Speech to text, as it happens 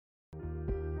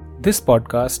This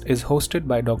podcast is hosted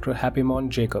by Dr. Happymon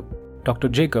Jacob. Dr.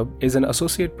 Jacob is an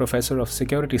Associate Professor of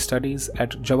Security Studies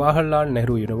at Jawaharlal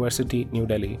Nehru University, New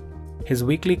Delhi. His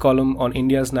weekly column on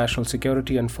India's national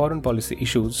security and foreign policy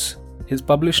issues is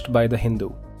published by The Hindu.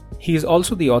 He is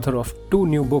also the author of 2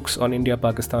 new books on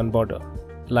India-Pakistan border,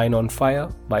 Line on Fire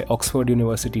by Oxford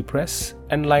University Press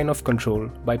and Line of Control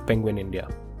by Penguin India.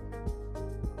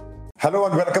 Hello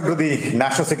and welcome to the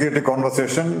National Security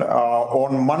Conversation.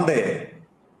 On Monday,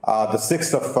 the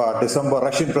 6th of December,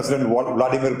 Russian President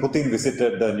Vladimir Putin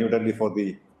visited New Delhi for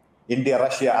the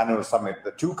India-Russia annual summit.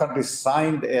 The two countries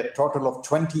signed a total of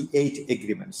 28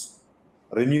 agreements,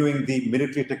 renewing the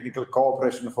military technical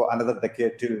cooperation for another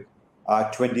decade till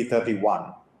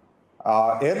 2031.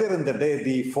 Earlier in the day,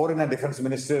 the foreign and defense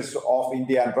ministers of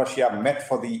India and Russia met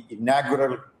for the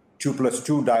inaugural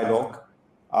 2+2 dialogue.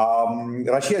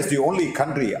 Russia is the only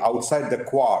country outside the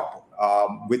Quad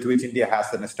with which India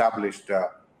has an established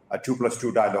a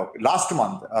 2+2 dialogue. Last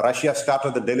month, Russia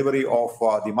started the delivery of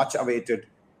the much-awaited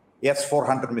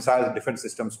S-400 missile defense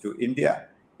systems to India.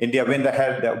 India went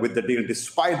ahead with the deal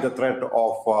despite the threat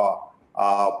of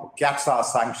CATSA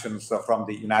sanctions from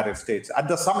the United States. At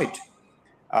the summit,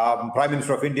 Prime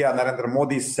Minister of India, Narendra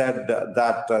Modi, said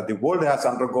that the world has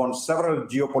undergone several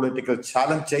geopolitical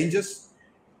changes,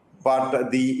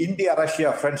 but the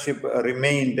India-Russia friendship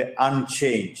remained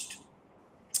unchanged.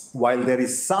 While there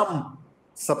is some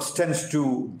substance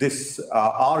to this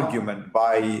argument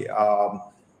by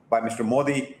Mr.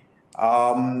 Modi,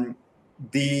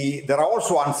 there are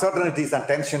also uncertainties and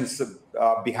tensions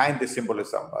behind this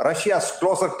symbolism. Russia's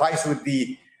closer ties with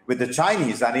the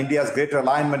Chinese and India's greater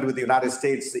alignment with the United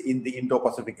States in the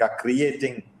Indo-Pacific are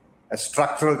creating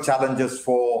structural challenges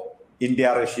for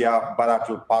India-Russia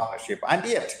bilateral partnership. And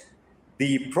yet,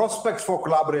 the prospects for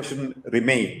collaboration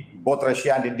remain. Both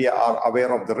Russia and India are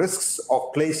aware of the risks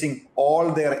of placing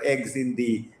all their eggs in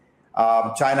the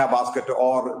China basket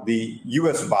or the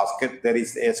US basket. There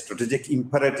is a strategic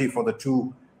imperative for the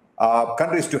two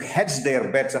countries to hedge their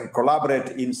bets and collaborate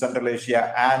in Central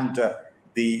Asia and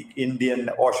the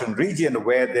Indian Ocean region,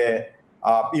 where their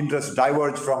interests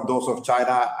diverge from those of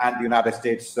China and the United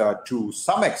States to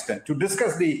some extent. To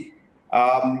discuss the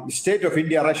state of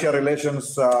India-Russia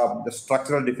relations, the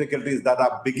structural difficulties that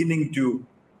are beginning to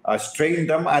strain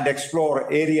them, and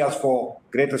explore areas for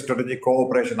greater strategic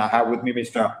cooperation, I have with me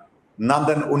Mr.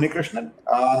 Nandan Unnikrishnan.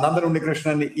 Nandan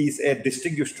Unnikrishnan is a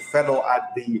distinguished fellow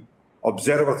at the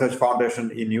Observer Research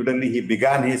Foundation in New Delhi. He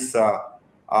began his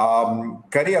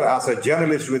career as a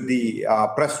journalist with the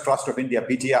Press Trust of India,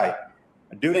 PTI.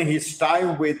 During his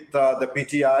time with the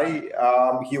PTI,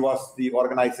 he was the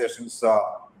organization's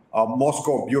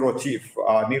Moscow bureau chief.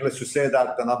 Needless to say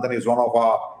that Nandan is one of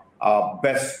our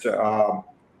best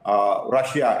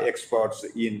Russia experts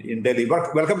in Delhi.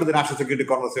 Welcome to the National Security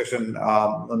Conversation,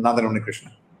 Nandan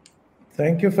Unnikrishnan.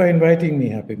 Thank you for inviting me,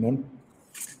 Happymon.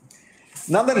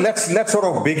 Nandan, let's sort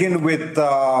of begin with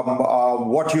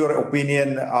what your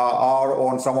opinion are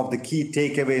on some of the key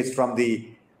takeaways from the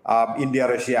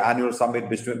India-Russia annual summit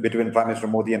between Prime Minister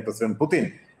Modi and President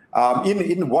Putin.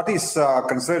 In what is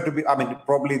considered to be,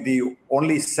 probably the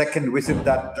only second visit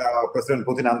that President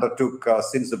Putin undertook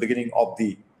since the beginning of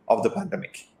the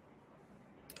pandemic.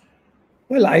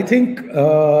 Well, I think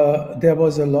there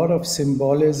was a lot of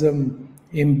symbolism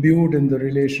imbued in the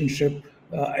relationship.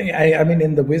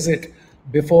 In the visit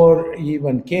before he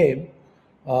even came.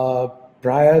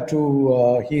 Prior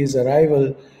to his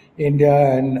arrival,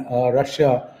 India and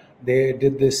Russia, they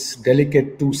did this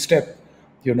delicate two-step.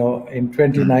 In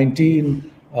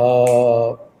 2019,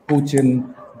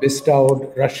 Putin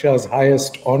bestowed Russia's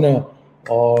highest honor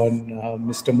on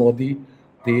Mr. Modi,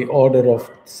 the Order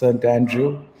of St.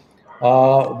 Andrew.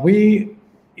 He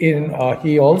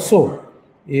also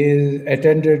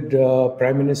attended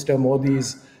Prime Minister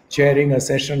Modi's chairing a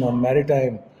session on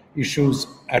maritime issues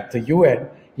at the UN.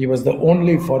 He was the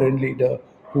only foreign leader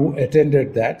who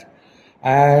attended that.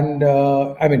 And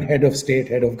head of state,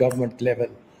 head of government level,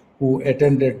 who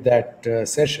attended that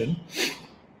session.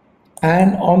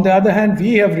 And on the other hand,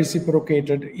 we have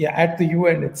reciprocated at the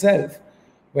UN itself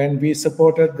when we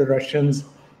supported the Russians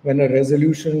when a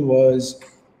resolution was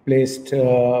placed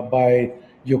by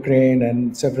Ukraine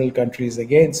and several countries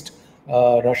against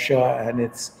Russia and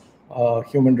its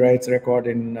human rights record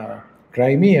in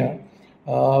Crimea.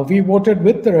 We voted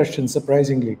with the Russians,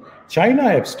 surprisingly. China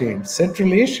abstained,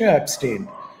 Central Asia abstained.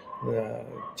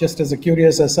 Just as a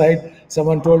curious aside,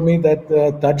 someone told me that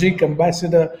the Tajik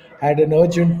ambassador had an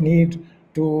urgent need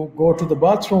to go to the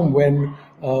bathroom when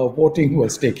voting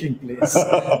was taking place.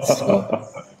 So,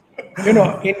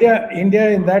 India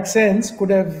in that sense could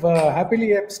have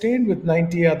happily abstained with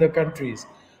 90 other countries.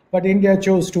 but India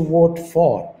chose to vote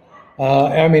for,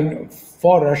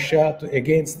 for Russia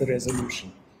against the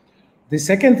resolution. The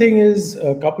second thing is,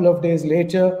 a couple of days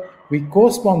later, we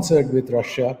co-sponsored with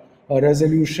Russia a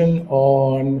resolution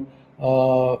on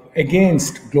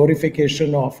against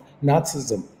glorification of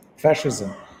Nazism,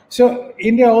 fascism. So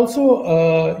India also,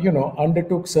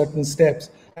 undertook certain steps.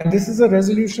 And this is a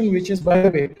resolution which is, by the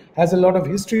way, has a lot of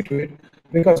history to it,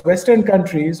 because Western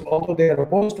countries, although they are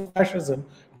opposed to fascism,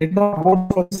 did not vote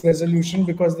for this resolution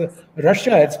because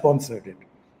Russia had sponsored it.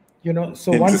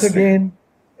 So once again,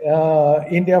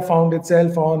 India found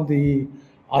itself on the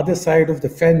other side of the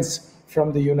fence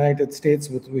from the United States,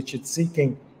 with which it's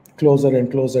seeking closer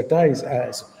and closer ties,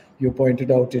 as you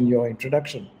pointed out in your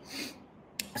introduction.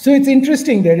 So it's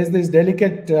interesting, there is this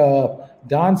delicate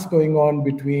dance going on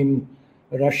between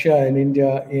Russia and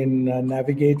India in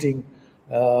navigating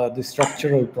the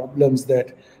structural problems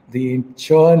that the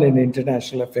churn in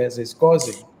international affairs is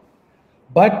causing.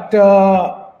 But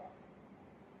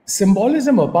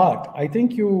symbolism apart, I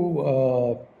think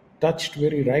you touched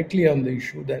very rightly on the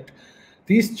issue that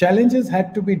these challenges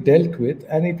had to be dealt with,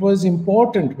 and it was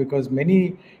important because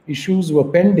many issues were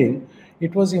pending.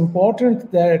 It was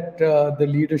important that the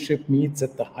leadership meets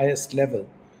at the highest level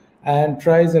and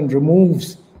tries and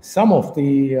removes some of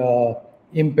the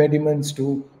impediments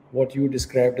to what you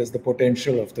described as the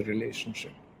potential of the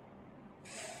relationship.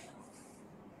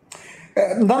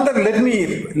 Nandan,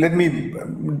 let me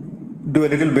do a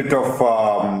little bit of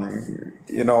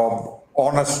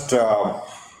honest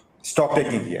stock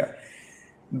taking here.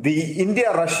 The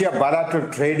India-Russia bilateral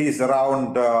trade is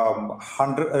around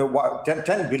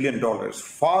 $10 billion,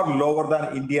 far lower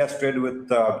than India's trade with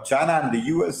China and the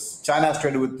US, China's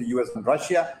trade with the US and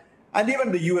Russia, and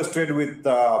even the US trade with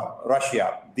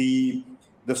Russia. The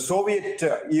Soviet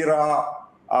era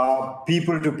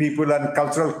people-to-people and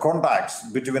cultural contacts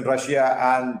between Russia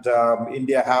and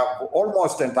India have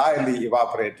almost entirely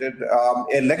evaporated.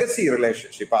 A legacy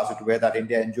relationship, as it were, that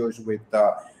India enjoys with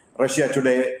Russia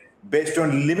today, based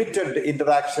on limited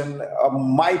interaction,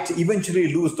 might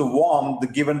eventually lose the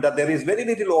warmth, given that there is very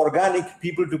little organic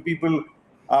people-to-people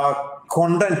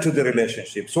content to the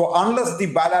relationship. So unless the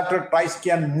bilateral ties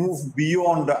can move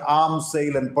beyond arms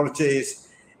sale and purchase,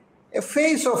 a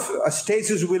phase of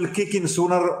stasis will kick in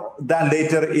sooner than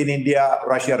later in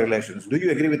India-Russia relations. Do you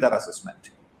agree with that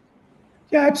assessment?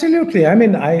 Yeah, absolutely. I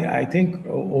mean, I think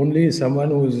only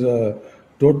someone who's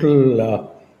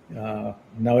total,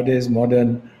 nowadays,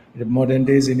 modern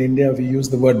days in India, we use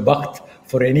the word bhakt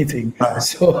for anything.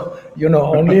 So,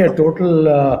 only a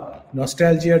total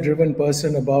nostalgia-driven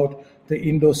person about the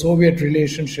Indo-Soviet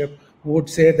relationship would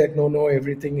say that, no,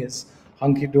 everything is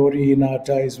hunky-dory in our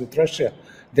ties with Russia.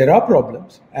 There are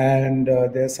problems, and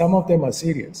some of them are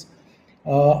serious.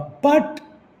 But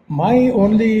my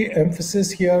only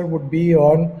emphasis here would be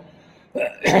on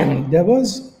there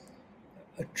was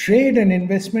trade and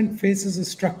investment faces a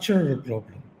structural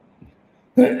problem.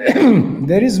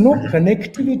 There is no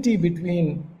connectivity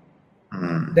between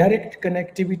direct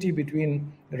connectivity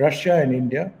between Russia and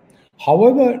India.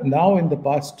 However, now in the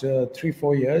past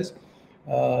 3-4 years,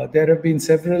 there have been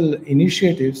several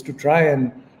initiatives to try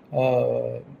and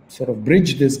sort of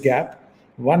bridge this gap.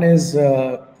 One is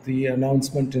the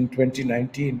announcement in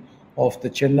 2019 of the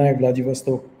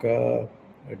Chennai-Vladivostok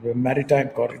maritime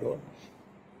corridor,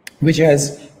 which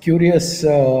has curious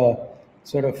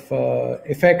sort of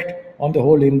effect on the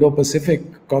whole Indo-Pacific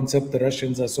concept the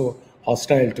Russians are so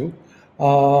hostile to.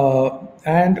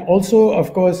 And also,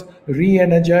 of course,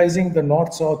 re-energizing the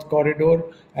North-South corridor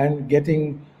and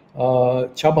getting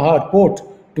Chabahar port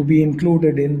to be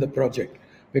included in the project,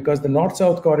 because the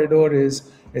North-South corridor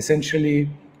is essentially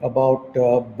about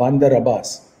Bandar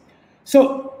Abbas.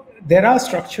 So there are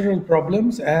structural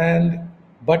problems,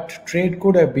 but trade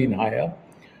could have been higher.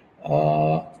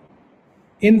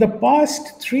 In the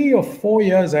past 3 or 4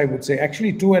 years, I would say,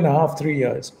 actually 2.5, 3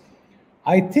 years,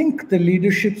 I think the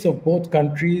leaderships of both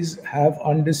countries have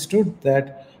understood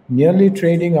that merely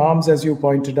trading arms, as you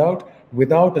pointed out,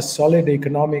 without a solid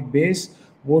economic base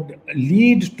would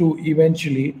lead to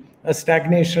eventually a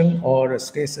stagnation or a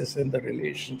stasis in the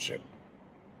relationship.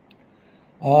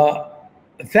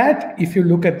 That, if you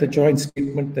look at the joint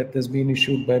statement that has been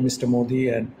issued by Mr. Modi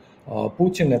and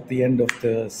Putin at the end of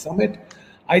the summit,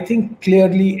 I think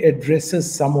clearly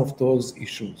addresses some of those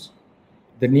issues.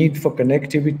 The need for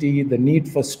connectivity, the need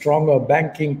for stronger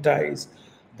banking ties,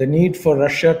 the need for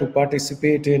Russia to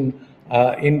participate in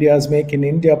India's Make in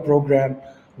India program,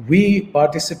 we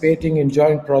participating in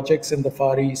joint projects in the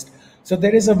Far East. So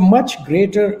there is a much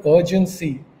greater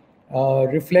urgency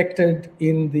reflected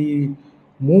in the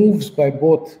moves by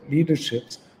both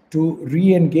leaderships to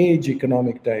re-engage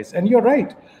economic ties. And you're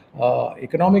right,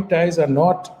 economic ties are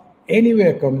not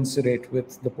anywhere commensurate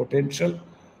with the potential.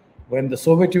 When the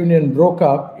Soviet Union broke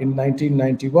up in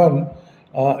 1991,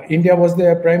 India was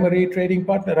their primary trading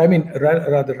partner. I mean,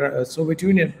 rather, Soviet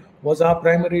Union was our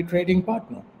primary trading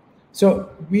partner. So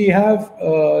we have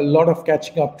a lot of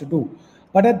catching up to do.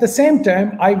 But at the same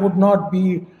time, I would not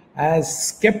be as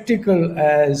skeptical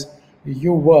as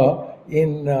you were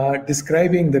in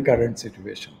describing the current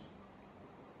situation.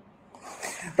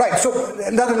 Right. So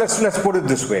let's put it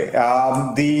this way: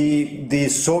 the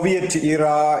Soviet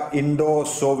era,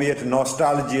 Indo-Soviet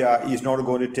nostalgia is not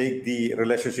going to take the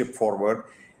relationship forward.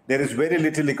 There is very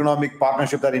little economic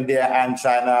partnership that India and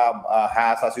China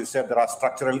has. As you said, there are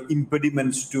structural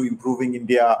impediments to improving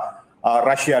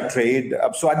India-Russia trade.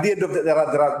 So at the end of the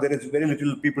there is very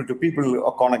little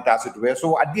people-to-people connect, as it were.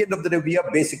 So at the end of the day, we are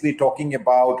basically talking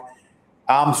about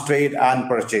arms trade and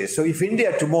purchase. So if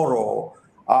India tomorrow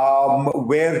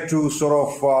were to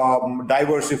sort of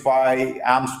diversify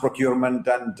arms procurement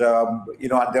and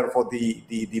and therefore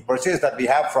the purchase that we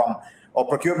have from or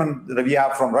procurement that we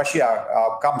have from Russia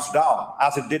comes down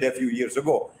as it did a few years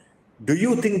ago, do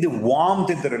you think the warmth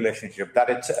in the relationship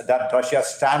that Russia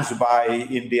stands by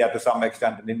India to some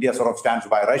extent and India sort of stands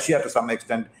by Russia to some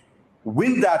extent,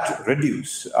 will that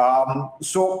reduce?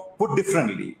 So put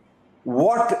differently,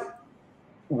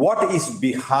 what is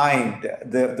behind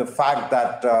the fact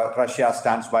that Russia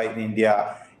stands by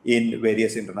India in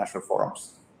various international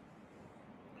forums?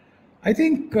 I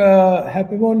think,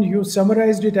 Happymon, you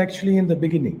summarized it actually in the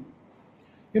beginning.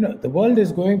 The world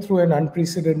is going through an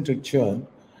unprecedented churn,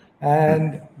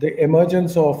 and the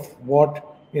emergence of what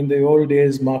in the old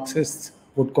days Marxists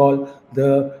would call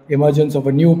the emergence of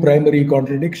a new primary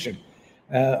contradiction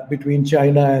between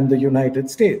China and the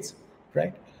United States,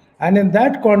 right? And in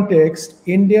that context,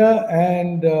 India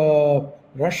and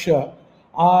Russia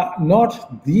are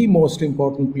not the most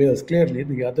important players. Clearly,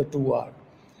 the other two are.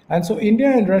 And so India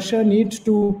and Russia need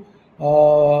to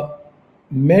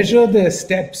measure their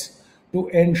steps to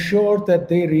ensure that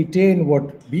they retain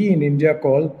what we in India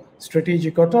call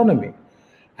strategic autonomy.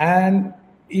 And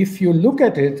if you look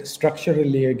at it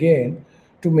structurally again,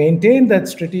 to maintain that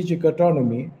strategic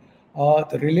autonomy,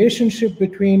 the relationship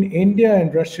between India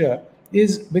and Russia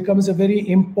becomes a very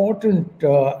important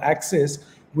axis,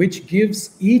 which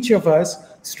gives each of us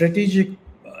strategic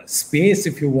space,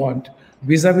 if you want,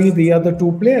 vis-a-vis the other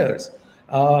two players,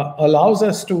 allows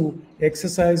us to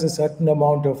exercise a certain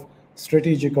amount of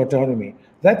strategic autonomy.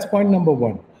 That's point number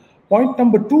one. Point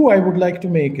number two I would like to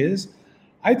make is,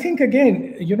 I think,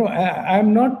 again,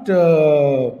 I'm not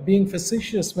being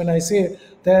facetious when I say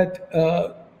that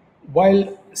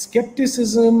while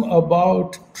skepticism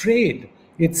about trade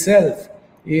itself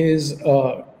is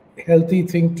a healthy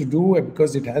thing to do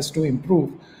because it has to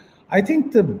improve, I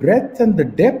think the breadth and the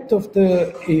depth of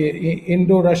the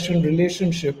Indo-Russian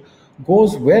relationship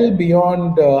goes well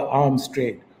beyond arms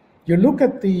trade. You look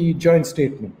at the joint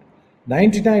statement,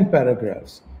 99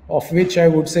 paragraphs, of which I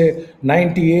would say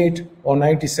 98 or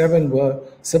 97 were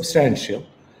substantial.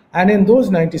 And in those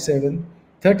 97,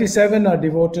 37 are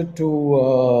devoted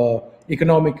to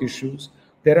economic issues.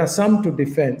 There are some to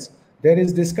defense. There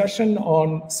is discussion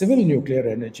on civil nuclear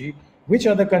energy. Which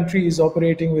other country is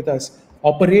operating with us?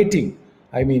 Operating,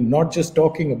 I mean, not just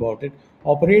talking about it,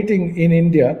 operating in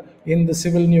India in the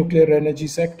civil nuclear energy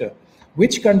sector.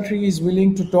 Which country is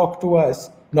willing to talk to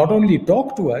us, not only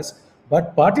talk to us,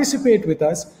 but participate with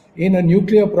us in a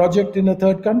nuclear project in a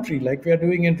third country, like we are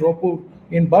doing in Ropur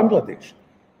in Bangladesh,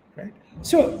 right?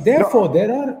 So therefore,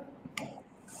 there are...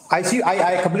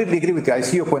 I completely agree with you. I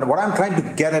see your point. What I'm trying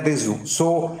to get at is,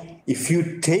 so if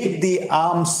you take the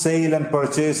arms sale and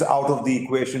purchase out of the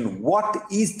equation, what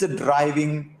is the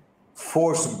driving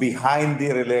force behind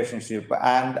the relationship?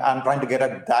 And I'm trying to get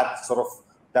at that sort of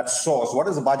that source. What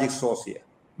is the magic source here?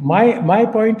 My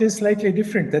point is slightly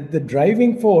different, that the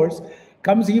driving force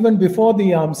comes even before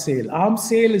the arms sale. Arms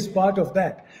sale is part of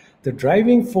that. The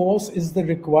driving force is the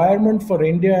requirement for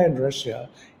India and Russia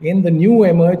in the new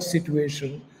emerged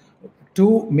situation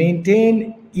to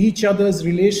maintain each other's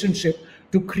relationship,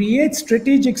 to create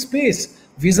strategic space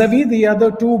vis-a-vis the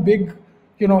other two big,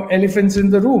 elephants in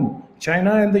the room,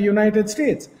 China and the United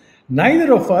States.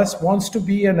 Neither of us wants to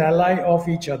be an ally of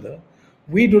each other.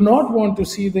 We do not want to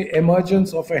see the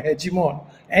emergence of a hegemon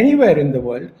anywhere in the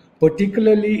world,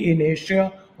 particularly in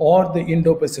Asia or the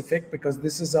Indo-Pacific, because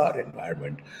this is our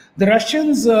environment. The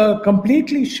Russians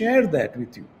completely share that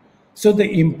with you. So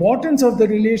the importance of the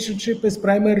relationship is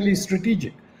primarily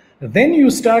strategic. Then you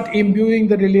start imbuing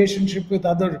the relationship with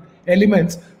other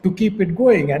elements to keep it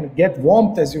going and get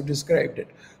warmth, as you described it.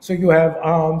 So you have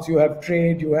arms, you have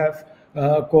trade, you have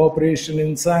cooperation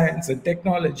in science and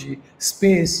technology,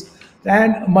 space,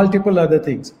 and multiple other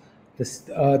things.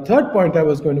 The third point I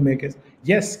was going to make is,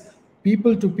 yes,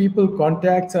 people-to-people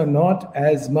contacts are not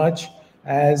as much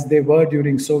as they were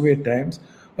during Soviet times.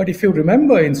 But if you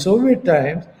remember, in Soviet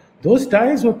times, those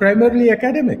ties were primarily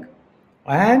academic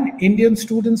and Indian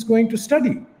students going to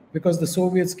study because the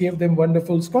Soviets gave them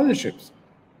wonderful scholarships.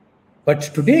 But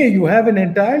today you have an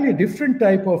entirely different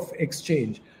type of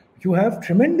exchange. You have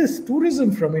tremendous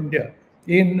tourism from India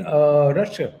in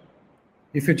Russia.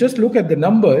 If you just look at the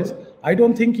numbers, I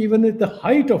don't think even at the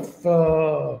height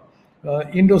of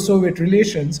Indo-Soviet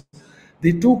relations,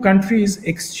 the two countries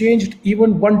exchanged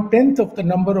even 1/10 of the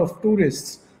number of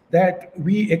tourists that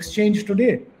we exchange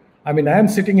today. I mean, I am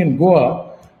sitting in Goa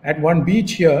at one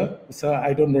beach here, so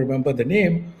I don't remember the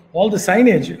name. All the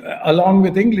signage, along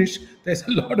with English, there's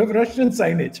a lot of Russian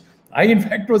signage. I, in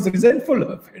fact, was resentful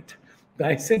of it.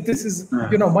 I said, this is,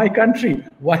 my country.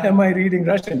 Why am I reading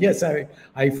Russian? Yes,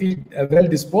 I feel well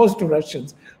disposed to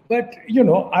Russians. But,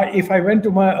 if I went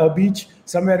to a beach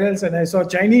somewhere else and I saw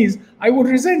Chinese, I would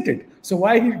resent it. So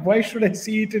why should I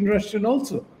see it in Russian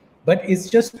also? But it's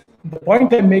just, the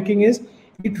point I'm making is,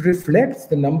 it reflects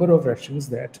the number of Russian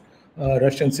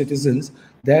citizens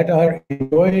that are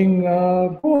enjoying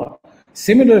Goa.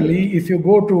 Similarly, if you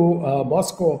go to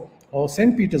Moscow or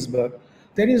St. Petersburg,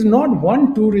 there is not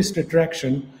one tourist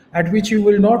attraction at which you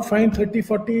will not find 30,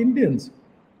 40 Indians.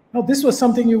 Now, this was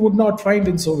something you would not find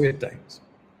in Soviet times.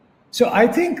 So I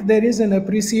think there is an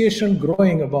appreciation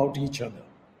growing about each other,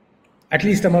 at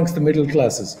least amongst the middle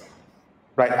classes.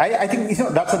 Right. I think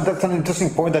that's an interesting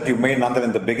point that you made, Nandan,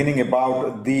 in the beginning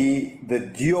about the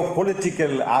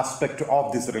geopolitical aspect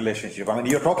of this relationship. I mean,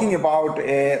 you're talking about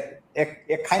a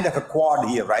kind of a quad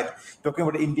here, right? Talking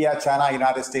about India, China,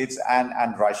 United States,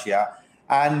 and Russia.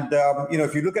 And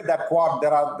if you look at that quad,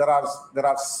 there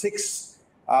are six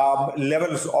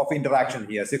levels of interaction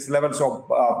here, six levels of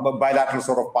bilateral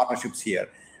sort of partnerships here.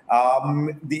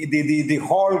 The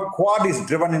whole quad is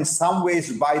driven in some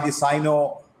ways by the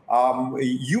Sino-US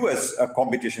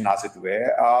competition, as it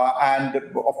were, and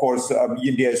of course,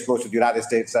 India is close to the United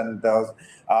States, and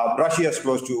Russia is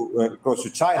close to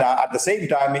China. At the same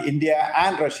time, India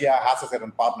and Russia has a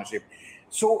certain partnership.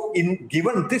 So,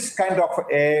 given this kind of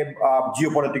a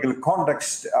geopolitical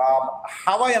context,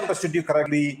 have I understood you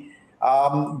correctly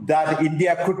that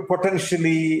India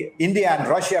and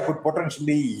Russia could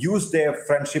potentially use their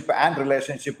friendship and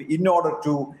relationship in order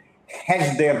to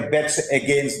hedge their bets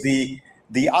against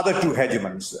the other two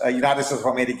hegemons, United States of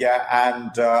America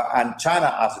and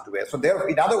China, as it were. So, there,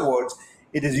 in other words,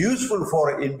 it is useful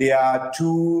for India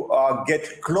to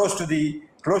get close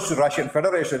to Russian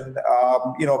Federation,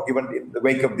 given the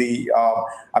wake of the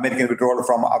American withdrawal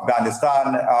from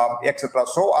Afghanistan, etc.,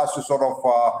 so as to sort of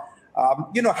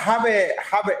have a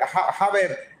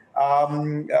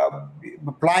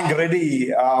plank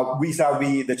ready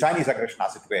vis-a-vis the Chinese aggression,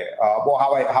 as it were. Or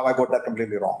have I got that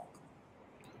completely wrong?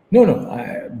 No.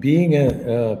 Being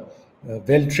a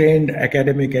well-trained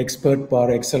academic expert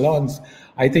par excellence,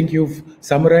 I think you've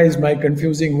summarized my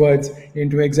confusing words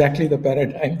into exactly the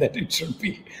paradigm that it should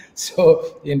be.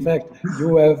 So, in fact,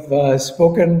 you have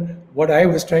spoken what I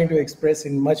was trying to express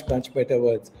in much, much better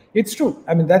words. It's true.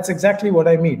 I mean, that's exactly what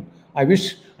I mean. I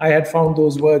wish I had found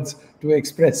those words to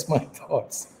express my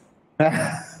thoughts.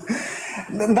 I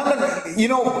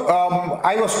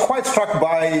was quite struck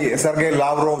by Sergei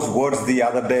Lavrov's words the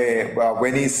other day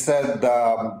when he said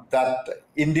that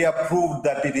India proved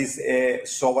that it is a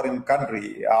sovereign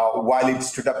country while it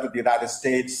stood up to the United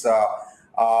States,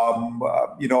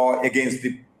 against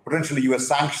the potential U.S.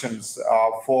 sanctions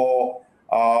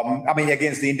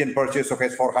against the Indian purchase of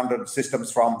S-400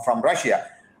 systems from Russia.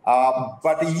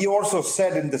 But he also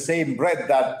said in the same breath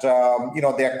that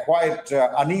they are quite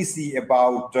uneasy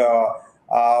about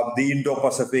the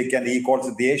Indo-Pacific, and he calls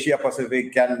it the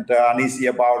Asia-Pacific, and uneasy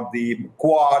about the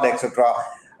Quad, etc.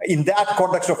 In that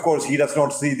context, of course, he does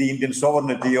not see the Indian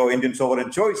sovereignty or Indian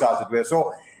sovereign choice, as it were.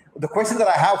 So the question that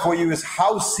I have for you is,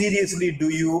 how seriously do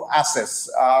you assess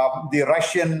the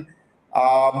Russian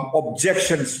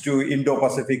objections to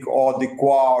Indo-Pacific or the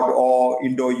Quad or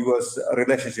Indo-US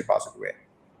relationship, as it were?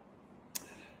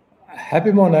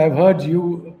 Happymon, I've heard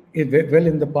you well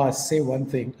in the past say one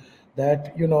thing,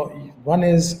 that one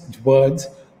is words,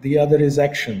 the other is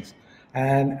actions,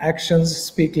 and actions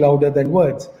speak louder than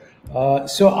words.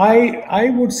 So I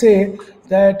would say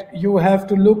that you have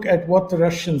to look at what the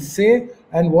Russians say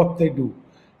and what they do,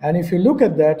 and if you look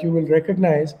at that, you will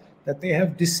recognize that they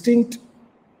have distinct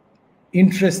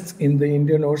interests in the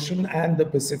Indian Ocean and the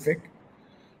Pacific,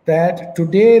 that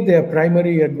today their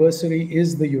primary adversary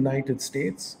is the United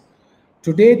States.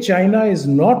 Today, China is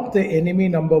not the enemy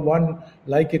number one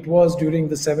like it was during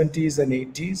the 70s and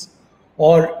 80s,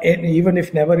 or even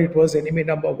if never it was enemy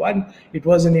number one, it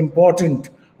was an important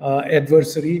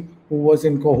adversary who was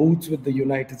in cahoots with the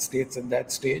United States at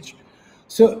that stage.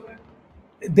 So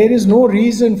there is no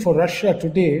reason for Russia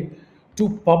today to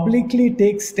publicly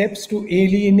take steps to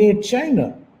alienate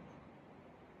China,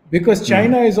 because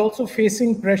China is also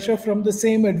facing pressure from the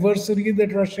same adversary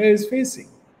that Russia is facing.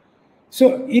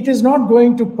 So it is not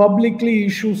going to publicly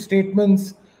issue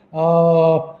statements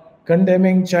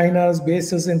condemning China's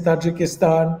bases in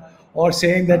Tajikistan, or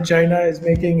saying that China is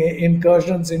making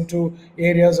incursions into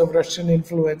areas of Russian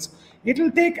influence. It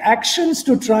will take actions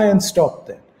to try and stop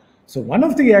that. So one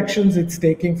of the actions it's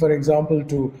taking, for example,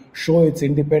 to show its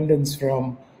independence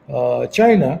from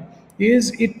China,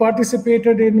 is it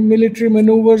participated in military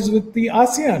maneuvers with the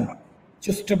ASEAN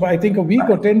just, I think, a week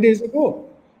or 10 days ago.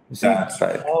 That's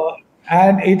right.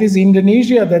 And it is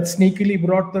Indonesia that sneakily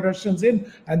brought the Russians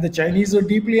in, and the Chinese are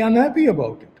deeply unhappy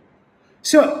about it.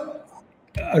 So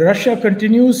Russia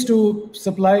continues to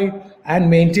supply and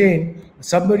maintain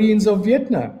submarines of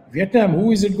Vietnam. Vietnam,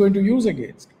 who is it going to use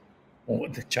against? Oh,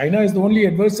 China is the only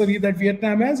adversary that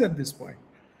Vietnam has at this point.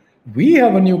 We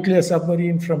have a nuclear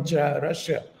submarine from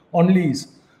Russia on lease.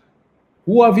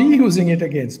 Who are we using it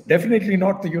against? Definitely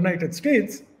not the United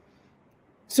States.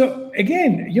 So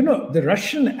again, the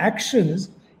Russian actions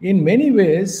in many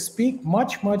ways speak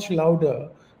much, much louder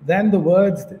than the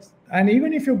words. And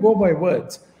even if you go by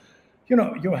words,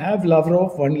 you have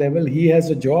Lavrov one level, he has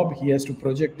a job, he has to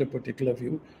project a particular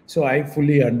view. So I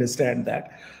fully understand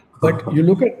that. But you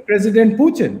look at President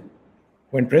Putin.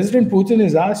 When President Putin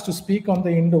is asked to speak on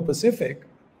the Indo-Pacific,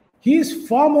 he is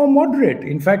far more moderate.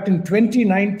 In fact, in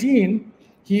 2019,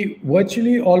 he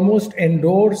virtually almost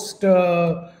endorsed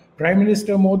Prime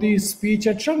Minister Modi's speech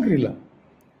at Shangri-La.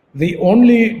 The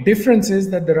only difference is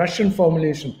that the Russian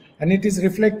formulation, and it is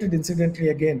reflected incidentally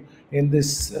again in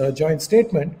this joint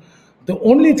statement, the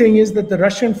only thing is that the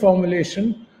Russian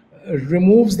formulation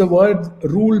removes the word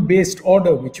rule-based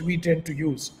order, which we tend to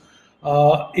use.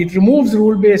 It removes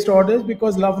rule-based orders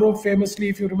because Lavrov famously,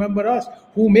 if you remember, asked,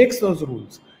 who makes those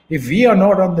rules? If we are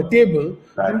not on the table,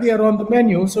 then we are on the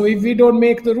menu. So if we don't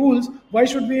make the rules, why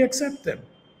should we accept them?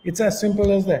 It's as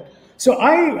simple as that. So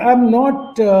I am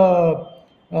not,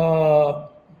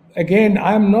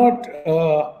 I'm not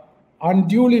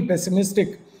unduly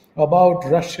pessimistic about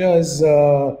Russia's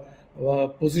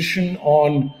position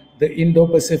on the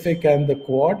Indo-Pacific and the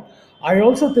Quad. I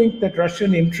also think that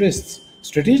Russian interests,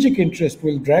 strategic interest,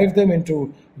 will drive them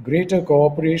into greater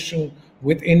cooperation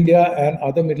with India and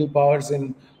other middle powers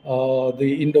in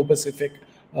the Indo-Pacific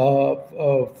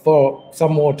for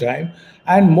some more time.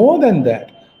 And more than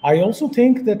that, I also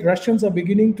think that Russians are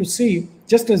beginning to see,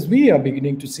 just as we are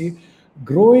beginning to see,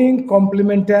 growing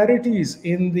complementarities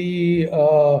in the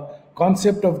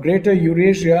concept of Greater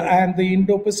Eurasia and the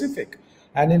Indo-Pacific.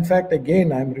 And in fact,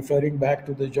 again, I'm referring back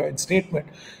to the joint statement,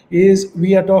 is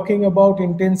we are talking about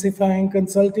intensifying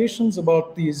consultations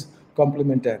about these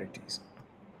complementarities.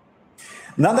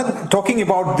 Nandan, talking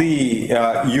about the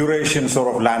Eurasian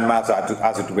sort of landmass,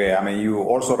 as it were, I mean, you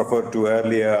also referred to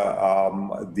earlier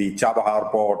the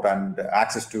Chabahar port and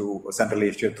access to Central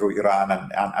Asia through Iran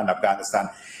and Afghanistan.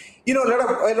 A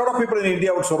lot of people in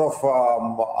India would sort of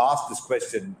ask this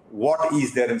question: what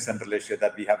is there in Central Asia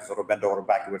that we have to sort of bend over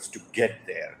backwards to get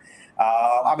there?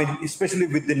 I mean, especially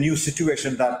with the new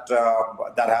situation that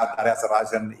has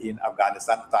arisen in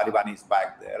Afghanistan, the Taliban is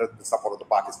back there, the support of the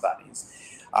Pakistanis.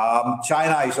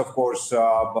 China is, of course,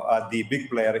 the big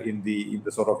player in the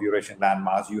sort of Eurasian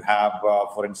landmass. You have,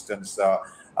 for instance,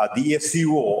 the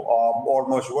SCO,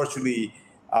 almost virtually.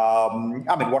 One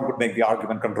could make the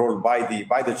argument controlled by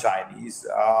the Chinese.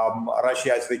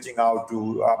 Russia is reaching out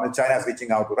to China is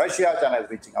reaching out to Russia. China is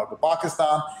reaching out to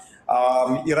Pakistan.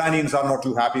 Iranians are not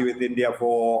too happy with India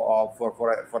for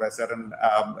a certain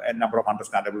number of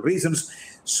understandable reasons.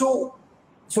 So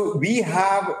we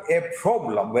have a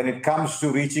problem when it comes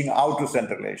to reaching out to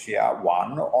Central Asia.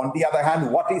 One. On the other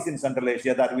hand, what is in Central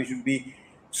Asia that we should be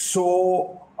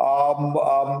so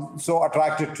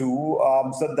attracted to,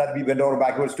 so that we bend over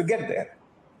backwards to get there?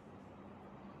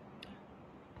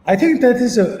 I think that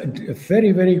is a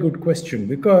very, very good question,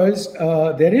 because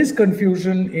there is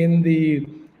confusion in the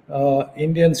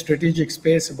Indian strategic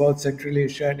space about Central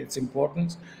Asia and its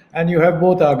importance. And you have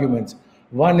both arguments.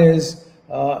 One is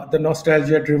the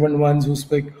nostalgia-driven ones who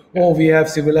speak, we have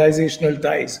civilizational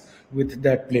ties with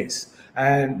that place.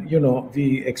 And,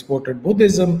 we exported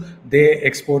Buddhism, they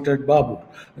exported Babu.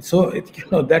 So,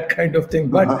 that kind of thing.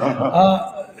 But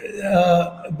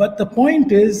the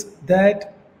point is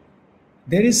that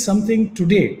there is something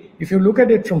today. If you look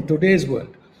at it from today's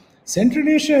world, Central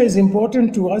Asia is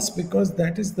important to us because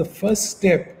that is the first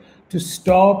step to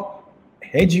stop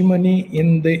hegemony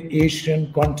in the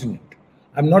Asian continent.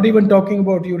 I'm not even talking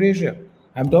about Eurasia.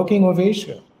 I'm talking of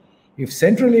Asia. If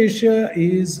Central Asia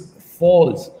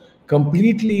falls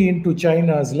completely into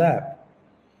China's lap,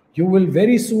 you will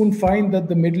very soon find that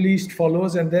the Middle East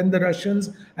follows, and then the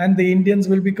Russians and the Indians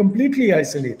will be completely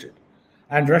isolated.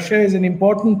 And Russia is an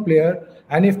important player.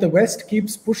 And if the West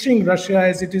keeps pushing Russia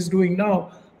as it is doing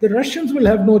now, the Russians will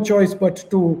have no choice but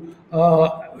to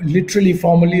literally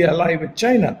formally ally with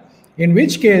China. In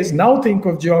which case, now think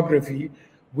of geography,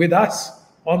 with us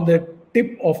on the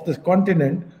tip of the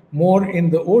continent, more in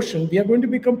the ocean, we are going to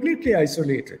be completely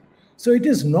isolated. So it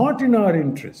is not in our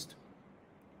interest.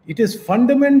 It is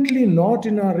fundamentally not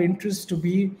in our interest to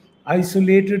be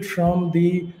isolated from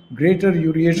the greater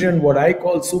Eurasian, what I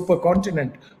call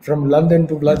supercontinent, from London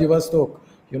to Vladivostok,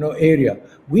 area.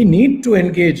 We need to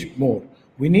engage more.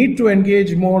 We need to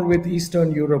engage more with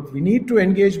Eastern Europe. We need to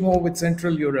engage more with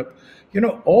Central Europe.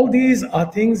 All these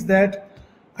are things that,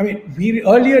 we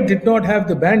earlier did not have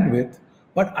the bandwidth,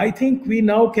 but I think we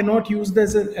now cannot use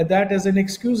that as an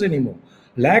excuse anymore.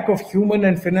 Lack of human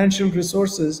and financial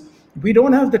resources, we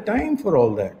don't have the time for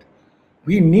all that.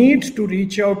 We need to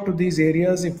reach out to these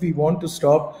areas if we want to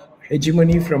stop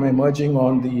hegemony from emerging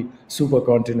on the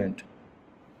supercontinent.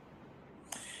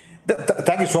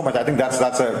 Thank you so much. I think that's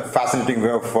a fascinating way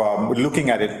of looking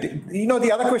at it.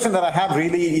 The other question that I have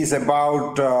really is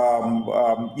about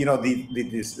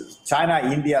this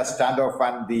China-India standoff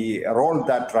and the role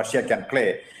that Russia can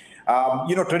play.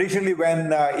 Traditionally,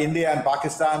 when India and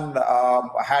Pakistan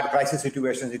had crisis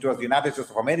situations, it was the United States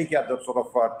of America that sort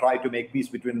of tried to make peace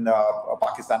between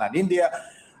Pakistan and India.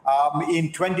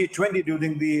 In 2020,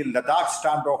 during the Ladakh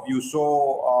standoff, you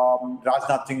saw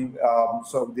Rajnath Singh,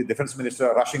 so the defense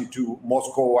minister, rushing to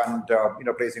Moscow and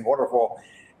placing order for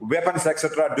weapons,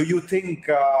 etc. Do you think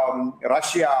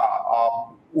Russia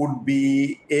would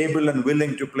be able and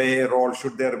willing to play a role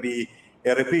should there be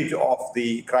a repeat of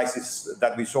the crisis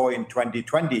that we saw in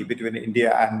 2020 between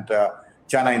India and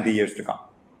China in the years to come?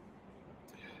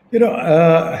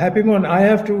 Happymon, I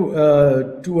have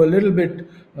to do a little bit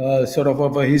sort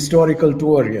of a historical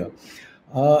tour here.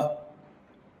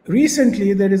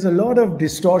 Recently, there is a lot of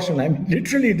distortion,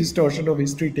 literally distortion of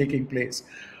history taking place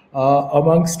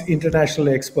amongst international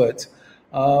experts,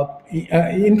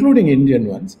 including Indian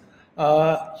ones.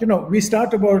 We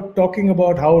start talking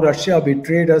about how Russia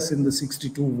betrayed us in the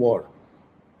 62 war,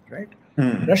 right?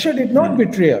 Russia did not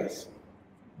betray us.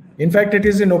 In fact, it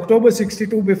is in October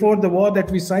 62, before the war, that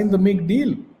we signed the MiG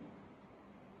deal,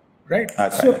 right?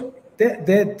 So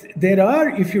there are,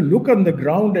 if you look on the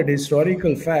ground at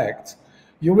historical facts,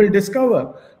 you will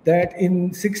discover that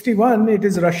in 61, it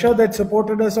is Russia that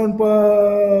supported us on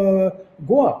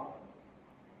Goa.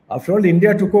 After all,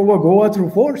 India took over Goa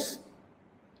through force.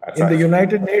 In the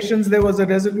United Nations, there was a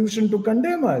resolution to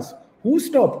condemn us. Who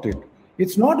stopped it?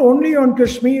 It's not only on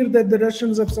Kashmir that the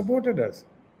Russians have supported us.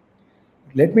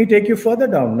 Let me take you further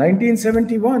down.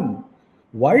 1971.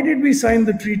 Why did we sign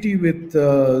the treaty with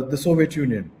the Soviet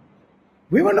Union?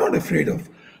 We were not afraid of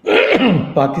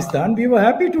Pakistan. We were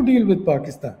happy to deal with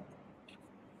Pakistan.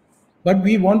 But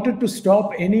we wanted to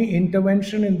stop any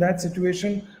intervention in that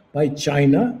situation by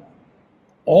China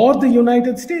or the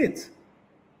United States.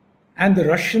 And the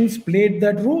Russians played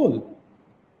that role,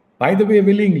 by the way,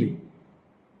 willingly.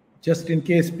 Just in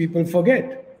case people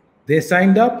forget. They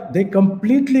signed up, they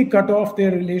completely cut off their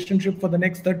relationship for the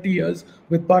next 30 years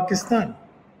with Pakistan.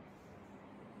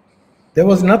 There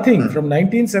was nothing from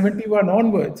 1971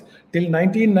 onwards till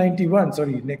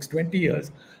 1991, next 20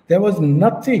 years, there was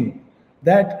nothing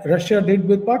that Russia did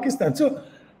with Pakistan. So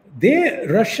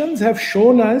Russians have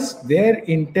shown us their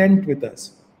intent with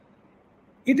us.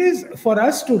 It is for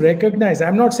us to recognize,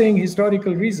 I'm not saying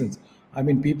historical reasons.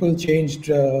 People changed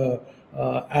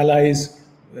allies.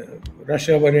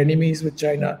 Russia were enemies with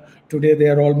China. Today they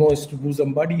are almost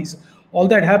bosom buddies. All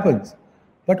that happens.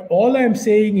 But all I'm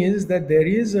saying is that there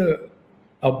is a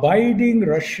abiding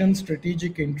Russian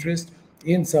strategic interest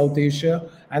in South Asia,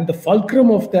 and the fulcrum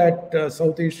of that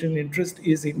South Asian interest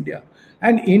is India.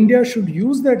 And India should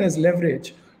use that as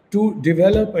leverage to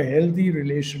develop a healthy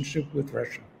relationship with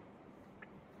Russia.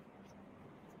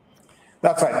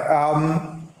 That's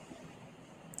right.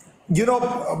 You know,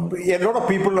 a lot of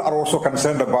people are also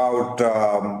concerned about.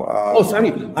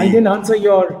 I didn't answer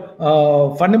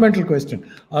your fundamental question.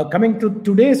 Coming to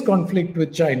today's conflict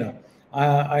with China,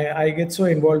 I get so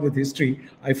involved with history,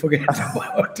 I forget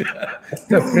about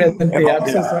the present day. I'm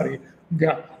so sorry.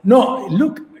 Yeah. No,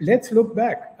 let's look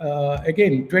back.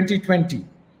 Again, 2020.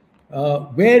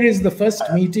 Where is the first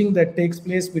meeting that takes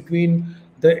place between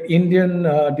the Indian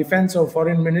defense or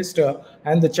foreign minister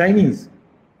and the Chinese?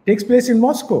 Takes place in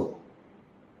Moscow.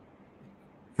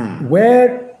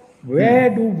 Where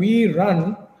do we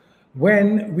run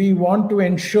when we want to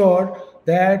ensure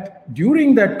that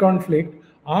during that conflict,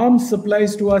 arms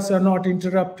supplies to us are not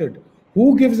interrupted?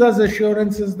 Who gives us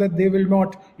assurances that they will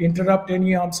not interrupt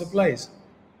any arms supplies?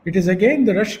 It is again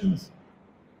the Russians.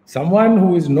 Someone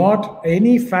who is not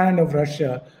any fan of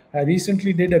Russia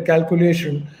recently did a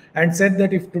calculation and said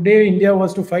that if today India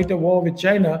was to fight a war with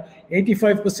China,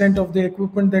 85% of the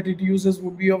equipment that it uses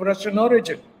would be of Russian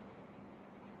origin.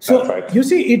 So, right. You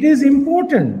see, it is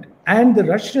important. And the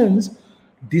Russians,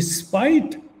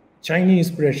 despite Chinese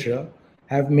pressure,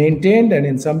 have maintained and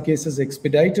in some cases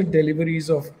expedited deliveries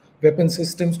of weapon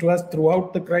systems to us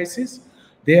throughout the crisis.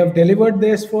 They have delivered the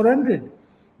S-400,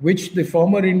 which the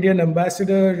former Indian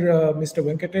ambassador, Mr.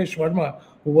 Venkatesh Verma,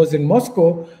 who was in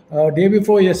Moscow day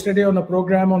before yesterday on a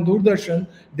program on Doordarshan,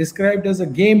 described as a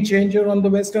game changer on the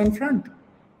Western Front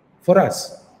for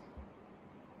us.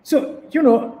 So, you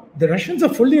know, the Russians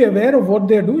are fully aware of what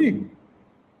they're doing.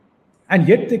 And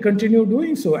yet they continue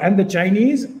doing so. And the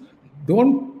Chinese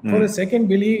don't for a second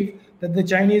believe that the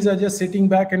Chinese are just sitting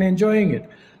back and enjoying it.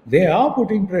 They are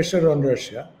putting pressure on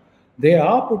Russia. They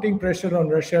are putting pressure on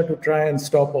Russia to try and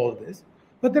stop all this.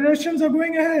 But the Russians are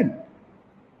going ahead.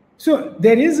 So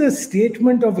there is a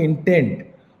statement of intent.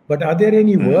 But are there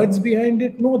any words behind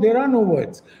it? No, there are no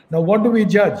words. Now, what do we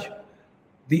judge?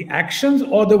 The actions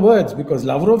or the words? Because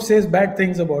Lavrov says bad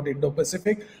things about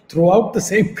Indo-Pacific throughout the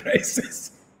same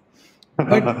crisis.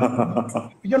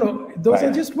 But, you know, those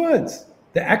are just words.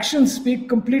 The actions speak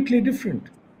completely different.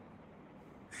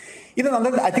 You know,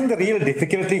 Nandan, I think the real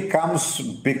difficulty comes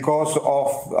because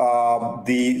of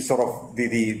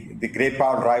the great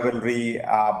power rivalry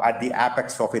at the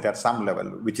apex of it at some level,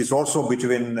 which is also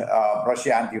between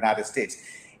Russia and the United States.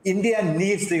 India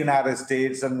needs the United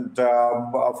States, and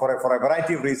for a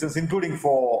variety of reasons, including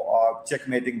for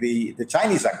checkmating the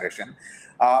Chinese aggression.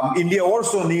 India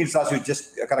also needs, as you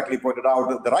just correctly pointed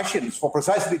out, the Russians for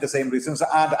precisely the same reasons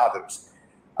and others.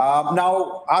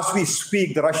 Now, as we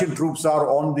speak, the Russian troops are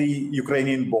on the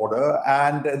Ukrainian border,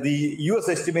 and the US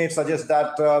estimates suggest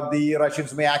that the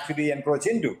Russians may actually encroach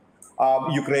into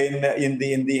Ukraine in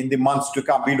the months to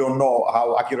come. We don't know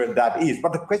how accurate that is.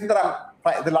 But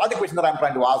the larger question that I'm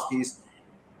trying to ask is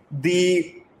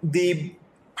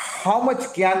how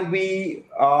much can we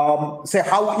say,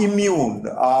 how immune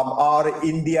are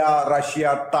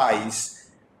India-Russia ties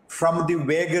from the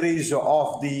vagaries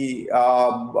of the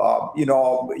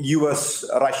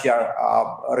US-Russia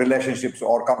relationships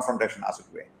or confrontation, as it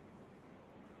were?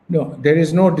 No, there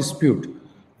is no dispute.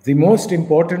 The most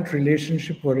important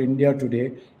relationship for India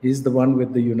today is the one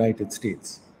with the United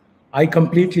States. I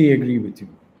completely agree with you.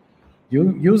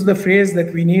 You use the phrase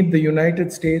that we need the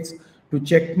United States to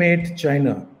checkmate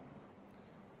China.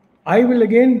 I will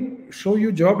again show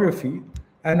you geography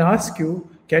and ask you,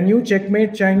 can you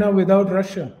checkmate China without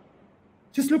Russia?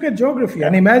 Just look at geography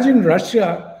and imagine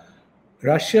Russia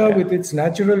with its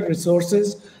natural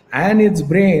resources and its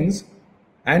brains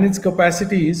and its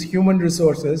capacities, human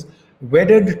resources,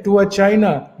 wedded to a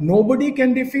China. Nobody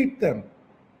can defeat them.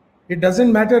 It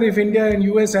doesn't matter if India and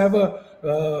US have a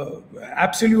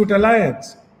absolute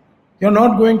alliance. You're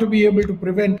not going to be able to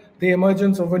prevent the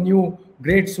emergence of a new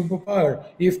great superpower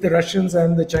if the Russians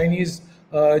and the Chinese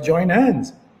join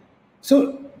hands.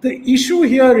 So the issue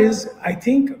here is, I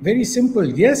think, very simple.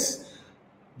 Yes,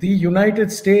 the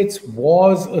United States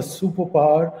was a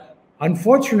superpower.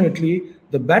 Unfortunately,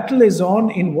 the battle is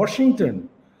on in Washington.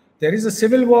 There is a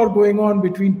civil war going on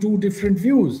between two different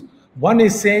views. One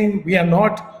is saying we are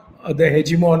not the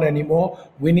hegemon anymore.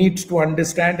 We need to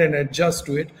understand and adjust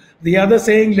to it. The other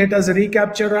saying, let us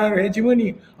recapture our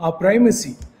hegemony, our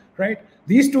primacy, right?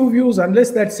 These two views,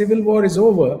 unless that civil war is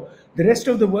over, the rest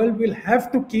of the world will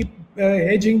have to keep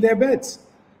hedging their bets.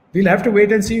 We'll have to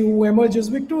wait and see who emerges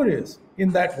victorious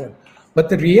in that one. But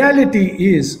the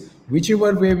reality is,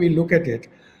 whichever way we look at it,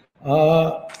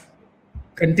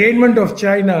 containment of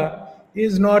China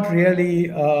is not really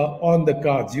on the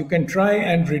cards. You can try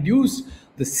and reduce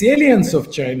the salience of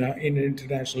China in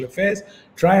international affairs,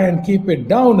 try and keep it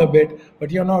down a bit, but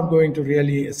you're not going to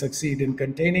really succeed in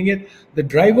containing it. The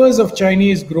drivers of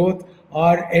Chinese growth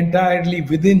are entirely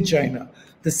within China.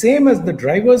 The same as the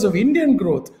drivers of Indian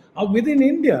growth are within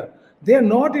India. They are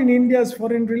not in India's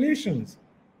foreign relations.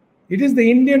 It is the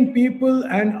Indian people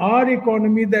and our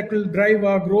economy that will drive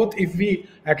our growth if we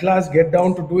at last get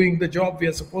down to doing the job we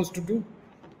are supposed to do.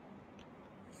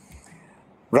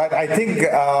 Right. I think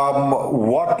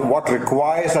what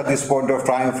requires at this point of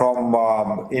time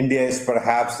from India is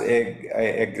perhaps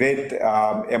a great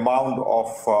amount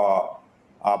of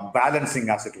balancing,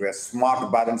 as it were,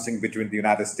 smart balancing between the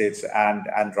United States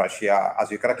and Russia.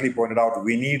 As you correctly pointed out,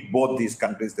 we need both these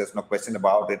countries. There's no question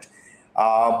about it.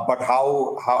 But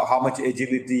how much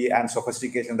agility and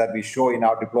sophistication that we show in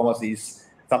our diplomacy is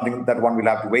something that one will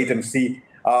have to wait and see.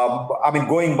 I mean,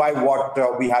 going by what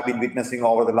we have been witnessing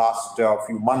over the last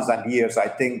few months and years, I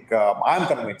think I'm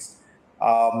convinced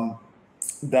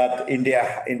that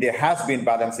India has been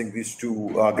balancing these two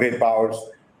great powers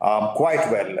quite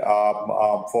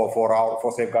well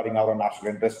for safeguarding our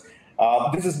national interests.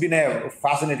 This has been a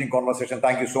fascinating conversation.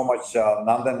 Thank you so much,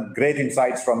 Nandan. Great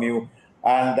insights from you,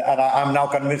 and I'm now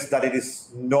convinced that it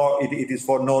is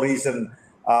for no reason.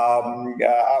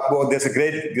 Well, there's a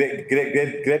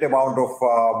great amount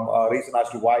of reason as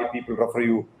to why people refer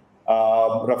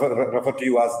to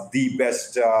you as the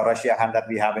best Russia hand that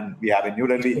we have in New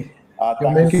Delhi.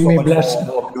 You're making me blush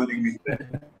now.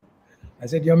 I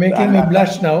said you're making me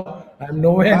blush now. I'm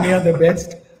nowhere near the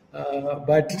best,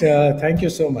 but thank you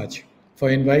so much for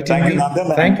inviting me.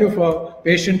 Thank you for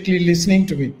patiently listening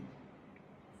to me.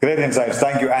 Great insights.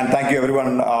 Thank you. And thank you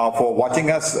everyone for watching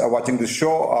this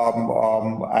show.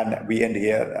 And we end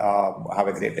here. Have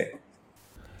a great day.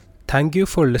 Thank you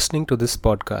for listening to this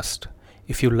podcast.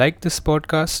 If you like this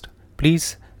podcast,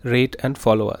 please rate and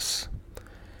follow us.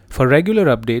 For regular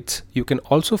updates, you can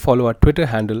also follow our Twitter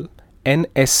handle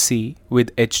NSC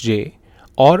with HJ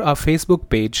or our Facebook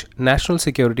page National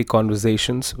Security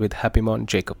Conversations with Happymon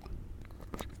Jacob.